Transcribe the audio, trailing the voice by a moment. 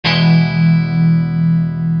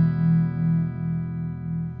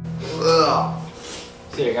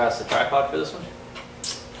So you got us a tripod for this one?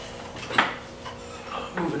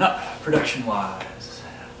 Moving up, production-wise.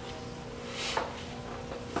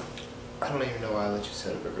 I don't even know why I let you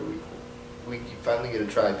set up every week. You finally get a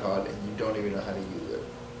tripod and you don't even know how to use it.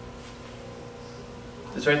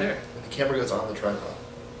 It's right there. And the camera goes on the tripod.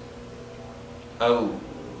 Oh.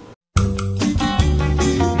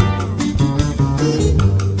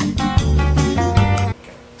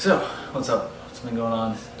 So, what's up? What's been going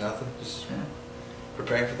on? Nothing. Just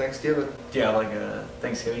preparing for Thanksgiving. Do you have like a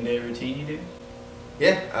Thanksgiving Day routine you do?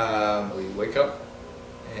 Yeah. We wake up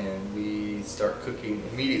and we start cooking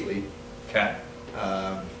immediately. Okay.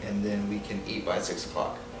 And then we can eat by 6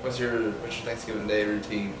 o'clock. What's your Thanksgiving Day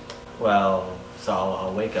routine? Well, so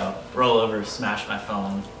I'll wake up, roll over, smash my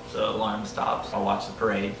phone so the alarm stops. I'll watch the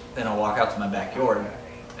parade. Then I'll walk out to my backyard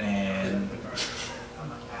and...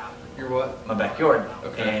 Your what? My backyard.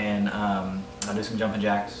 Okay. And I'll do some jumping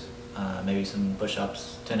jacks, maybe some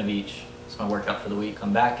push-ups, 10 of each. It's my workout for the week.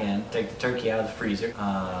 Come back in, take the turkey out of the freezer,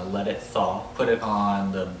 let it thaw, put it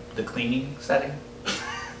on the cleaning setting.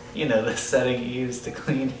 You know, the setting you use to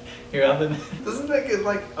clean your oven. Doesn't that get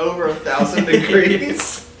like over 1,000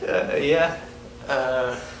 degrees? Yeah.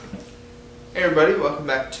 Hey everybody, welcome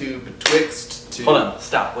back to Betwixt. Hold on,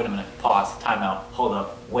 stop, wait a minute, pause, time out, hold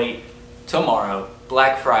up, wait. Tomorrow,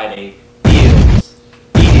 Black Friday, deals,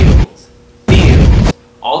 deals, deals.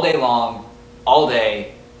 All day long, all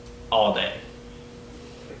day, all day.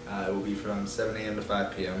 It will be from 7 a.m. to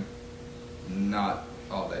 5 p.m. Not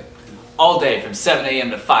all day. All day from 7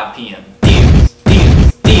 a.m. to 5 p.m. Deals,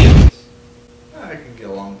 deals, deals. I can get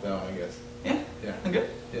along with that one, I guess. Yeah? Yeah. I'm good?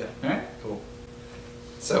 Yeah. Alright. Cool.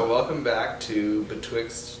 So welcome back to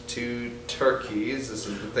Betwixt Two Turkeys. This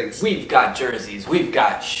is the thing. We've got jerseys, we've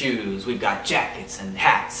got shoes, we've got jackets and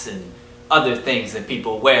hats and other things that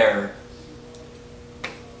people wear.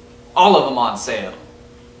 All of them on sale.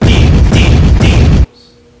 Deals, deals,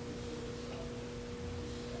 deals.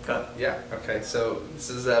 Cut. Yeah, okay, so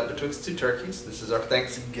this is Betwixt Two Turkeys. This is our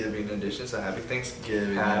Thanksgiving edition, so happy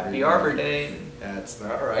Thanksgiving. Happy Arbor Day. That's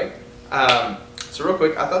not right. So real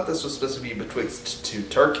quick, I thought this was supposed to be Betwixt Two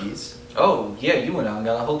Turkeys. Oh, yeah, you went out and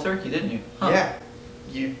got a whole turkey, didn't you? Huh. Yeah.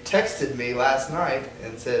 You texted me last night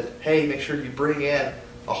and said, hey, make sure you bring in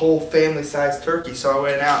a whole family-sized turkey. So I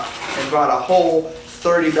went out and bought a whole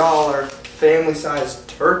 $30 family-sized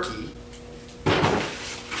turkey.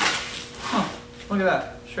 Huh, look at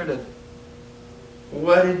that. Sure did.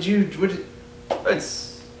 What did you...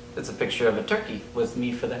 It's a picture of a turkey with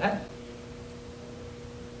me for the head.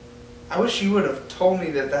 I wish you would have told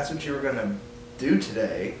me that that's what you were going to do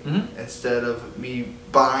today, Mm-hmm. instead of me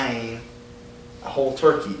buying a whole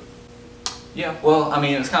turkey. Yeah, well, I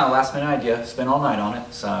mean, it was kind of a last minute idea. Spent all night on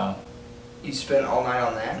it, so... You spent all night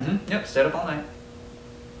on that? Mm-hmm. Yep, stayed up all night.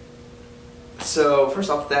 So, first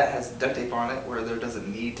off, that has duct tape on it where there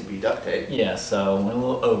doesn't need to be duct tape. Yeah, so went a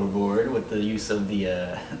little overboard with the use of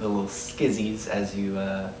the little skizzies, as you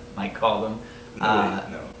might call them.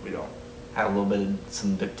 No, we don't. Had a little bit of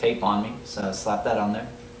some duct tape on me, so I slapped that on there.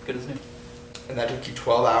 Good as new. And that took you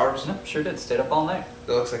 12 hours? Nope, sure did. Stayed up all night.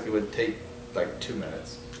 That looks like it would take like 2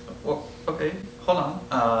 minutes. Well, okay, hold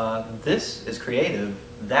on. This is creative.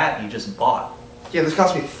 That you just bought. Yeah, this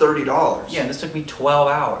cost me $30. Yeah, this took me 12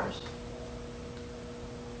 hours.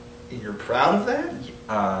 And you're proud of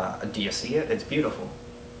that? Do you see it? It's beautiful.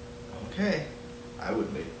 Okay. I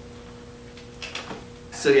would be.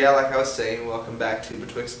 So yeah, like I was saying, welcome back to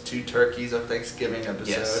Betwixt Two Turkeys, our Thanksgiving episode.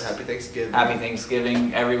 Yes. Happy Thanksgiving. Happy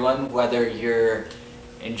Thanksgiving, everyone. Whether you're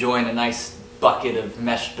enjoying a nice bucket of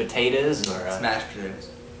mashed potatoes or Smashed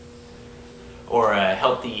potatoes. or a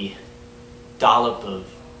healthy dollop of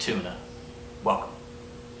tuna, welcome.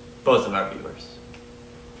 Both of our viewers.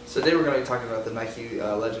 So today we're going to be talking about the Nike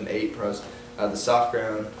Legend 8 Pros, the soft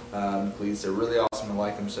ground cleats. They're really awesome. I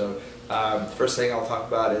like them. So the first thing I'll talk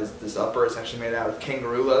about is this upper. It's actually made out of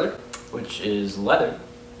kangaroo leather. Which is leather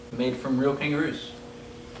made from real kangaroos.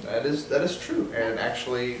 That is true and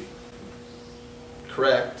actually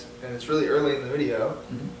correct. And it's really early in the video,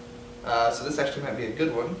 so this actually might be a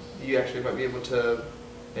good one. You actually might be able to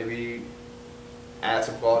maybe add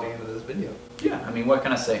some quality into this video. Yeah, I mean, what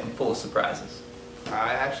can I say? I'm full of surprises.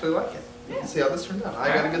 I actually like it. Yeah. Let's see how this turns out.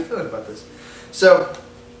 I got a good feeling about this. So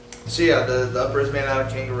yeah, the upper is made out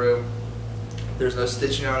of kangaroo. There's no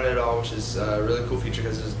stitching on it at all, which is a really cool feature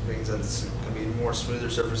because it means that it's going to be more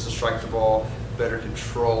smoother surface to strike the ball, better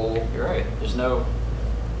control. You're right. There's no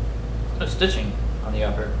stitching on the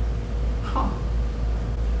upper. Huh.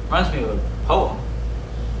 Reminds me of a poem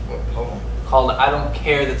What poem? called "I Don't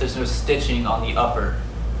Care That There's No Stitching on the Upper."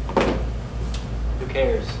 Who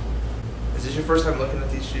cares? Is this your first time looking at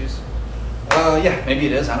these shoes? Yeah. Maybe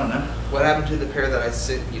it is, I don't know. What happened to the pair that I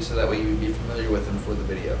sent you so that way you would be familiar with them for the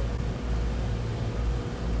video?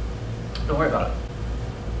 Don't worry about it.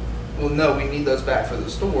 Well, no, we need those back for the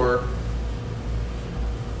store.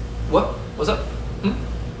 What? What's up?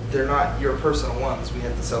 They're not your personal ones. We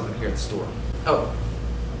have to sell them here at the store. Oh.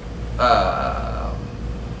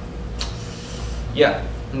 Yeah.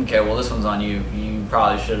 Okay, well this one's on you. You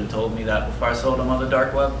probably should have told me that before I sold them on the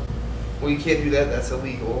dark web. Well, you can't do that. That's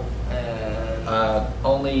illegal. And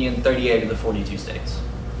Only in 38 of the 42 states.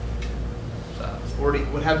 So. 40.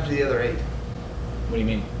 What happened to the other 8? What do you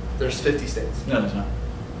mean? There's 50 states. No, there's not.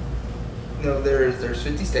 No, there's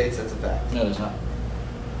 50 states. That's a fact. No, there's not.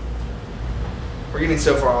 We're getting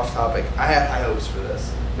so far off topic. I had high hopes for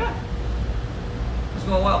this. Yeah. It's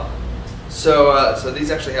going well. So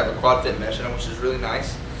these actually have a quad fit mesh in them, which is really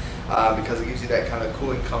nice because it gives you that kind of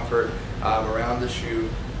cooling comfort around the shoe,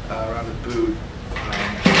 around the boot.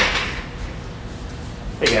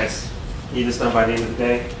 Hey guys, need this done by the end of the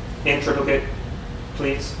day. In triplicate,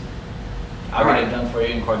 please. I'll get it done for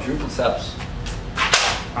you in quadruple steps.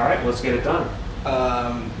 All right, let's get it done.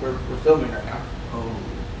 We're filming right now. Oh.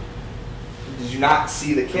 Did you not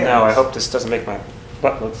see the cameras? No, I hope this doesn't make my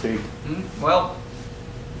butt look big. Well,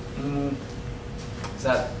 is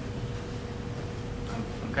that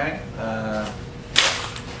okay?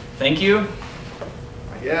 Thank you.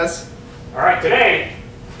 I guess. All right, today,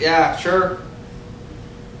 Yeah, sure.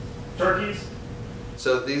 turkeys.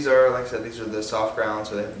 So these are, like I said, these are the soft ground,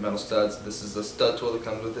 so they have the metal studs. This is the stud tool that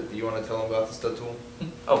comes with it. Do you want to tell them about the stud tool?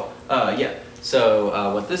 Oh, yeah.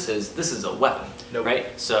 So what this is a weapon, Nope.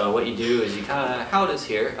 right? So what you do is you kind of, how it is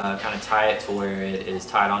here, kind of tie it to where it is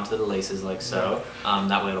tied onto the laces like so.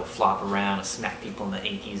 That way it'll flop around and smack people in the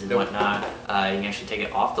 80s and Nope. whatnot. You can actually take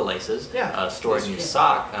it off the laces, Yeah. store it Yes, in you your can.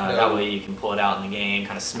 sock. No. That way you can pull it out in the game,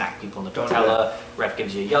 kind of smack people in the Don't do patella. Ref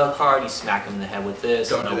gives you a yellow card, you smack them in the head with this,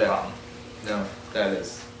 Don't no do that. problem. No, that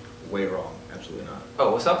is way wrong. Absolutely not.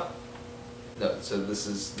 Oh, what's up? No, so this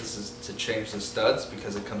is to change the studs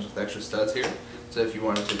because it comes with extra studs here. So if you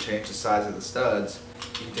wanted to change the size of the studs,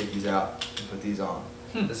 you can take these out and put these on.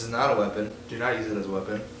 This is not a weapon. Do not use it as a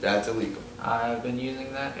weapon. That's illegal. I've been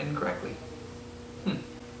using that incorrectly.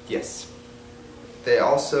 Yes. They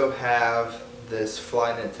also have this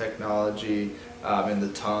flyknit technology in the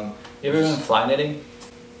tongue. You ever been fly knitting?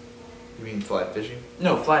 You mean fly fishing?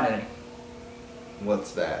 No, fly knitting.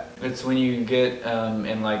 What's that? It's when you get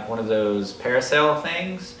in like one of those parasail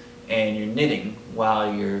things and you're knitting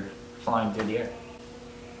while you're flying through the air.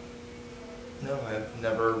 No, I've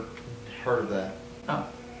never heard of that. Oh,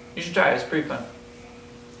 you should try it. It's pretty fun.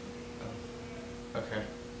 Okay.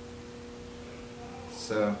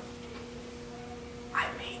 So, I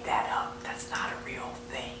made that up. That's not a real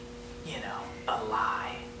thing. You know, a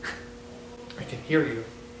lie. I can hear you.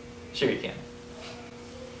 Sure you can.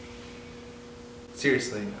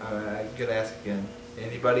 Seriously, I'm gonna ask again.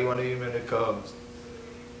 Anybody want to be a co-host?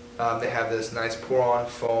 They have this nice pour-on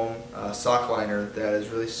foam sock liner that is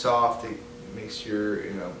really soft. It makes your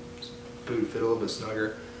boot fit a little bit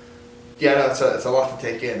snugger. Yeah, no, it's a lot to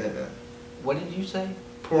take in, isn't it? What did you say?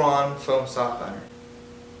 Pour-on foam sock liner.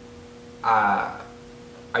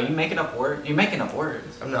 Are you making up words? You're making up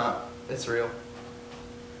words. I'm not. It's real.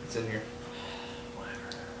 It's in here.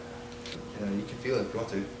 Whatever. You can feel it if you want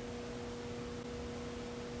to.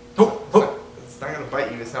 Oh, It's not gonna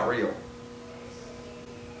bite you. It's not real.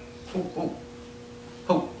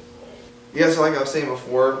 oh. Yeah, so like I was saying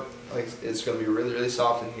before, like it's gonna be really, really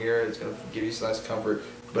soft in here. It's gonna give you some nice comfort,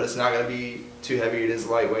 but it's not gonna be too heavy. It is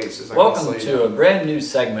lightweight, so it's not gonna slow Welcome you to down. a brand new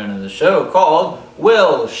segment of the show called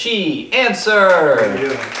Will She Answer? How you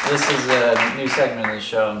doing? This is a new segment of the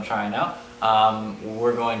show I'm trying out.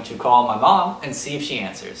 We're going to call my mom and see if she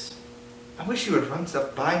answers. I wish you would run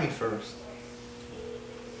stuff by me first.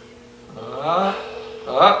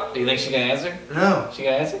 Do you think she's gonna answer? No. She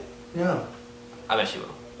gonna answer? No. I bet she will.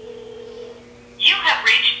 You have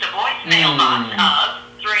reached the voicemail box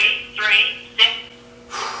of 336.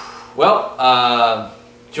 Well,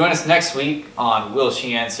 join us next week on Will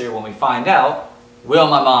She Answer when we find out, will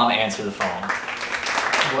my mom answer the phone?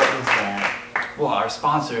 What was that? Well, our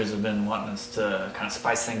sponsors have been wanting us to kind of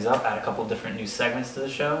spice things up, add a couple different new segments to the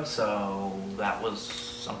show, so that was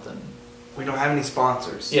something. We don't have any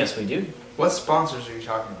sponsors. Yes, we do. What sponsors are you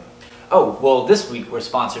talking about? Oh, well, this week we're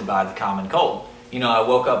sponsored by the Common Cold. You know, I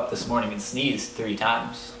woke up this morning and sneezed 3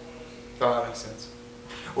 times. Oh, that makes sense.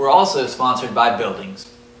 We're also sponsored by Buildings.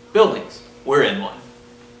 Buildings, we're in one.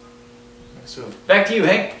 So, Back to you,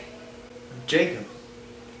 Hank. Jacob.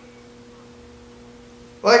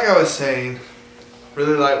 Like I was saying,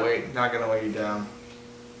 really lightweight, not gonna weigh you down.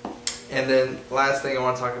 And then last thing I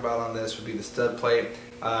want to talk about on this would be the stud plate.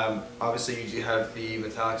 Obviously you do have the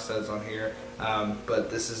metallic studs on here, but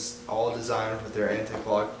this is all designed with their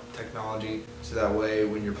anti-clog technology, so that way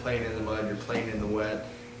when you're playing in the mud, you're playing in the wet,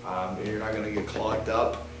 and you're not going to get clogged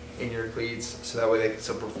up in your cleats, so that way they can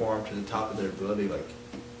still perform to the top of their ability like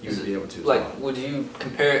you would be able to as like, well. would you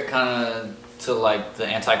compare it kind of to like the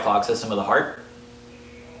anti-clog system of the heart?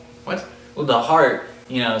 What? Well, the heart,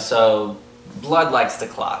 you know, so blood likes to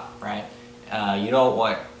clot, right? You don't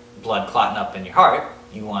want blood clotting up in your heart.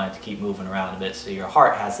 You want it to keep moving around a bit. So your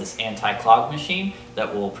heart has this anti-clog machine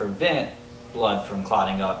that will prevent blood from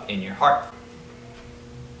clotting up in your heart.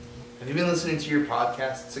 Have you been listening to your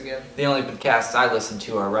podcasts again? The only podcasts I listen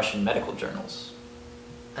to are Russian medical journals.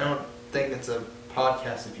 I don't think it's a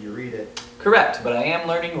podcast if you read it. Correct, but I am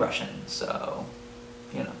learning Russian, so,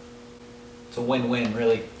 you know, it's a win-win,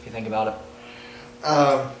 really, if you think about it.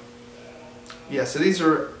 Yeah, so these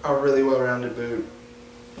are a really well-rounded boot.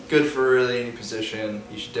 Good for really any position.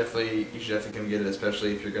 You should definitely come get it,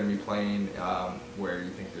 especially if you're going to be playing where you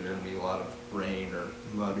think there's going to be a lot of rain or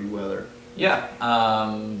muddy weather. Yeah,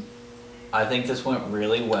 I think this went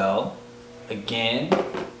really well. Again,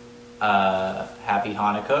 happy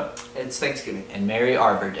Hanukkah It's Thanksgiving. and Merry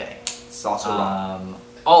Arbor Day. It's also wrong.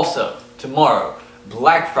 Also, tomorrow,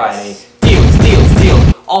 Black Friday,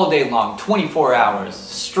 deals, all day long, 24 hours,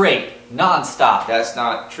 straight, non-stop. That's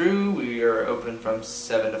not true. We are open from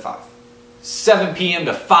 7 to 5. 7 p.m.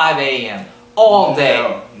 to 5 a.m. all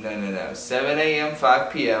day. No. 7 a.m.,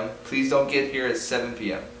 5 p.m. Please don't get here at 7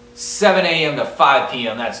 p.m. 7 a.m. to 5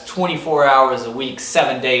 p.m. That's 24 hours a week,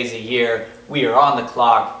 7 days a year. We are on the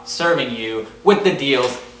clock, serving you with the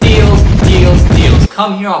deals.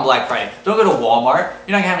 Come here on Black Friday. Don't go to Walmart.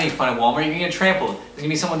 You're not going to have any fun at Walmart. You're going to get trampled. There's going to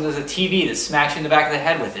be someone with a TV that smacks you in the back of the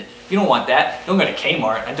head with it. You don't want that. Don't go to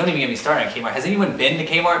Kmart. And don't even get me started on Kmart. Has anyone been to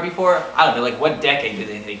Kmart before? I don't know. Like, what decade do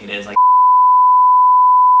they think it is? Like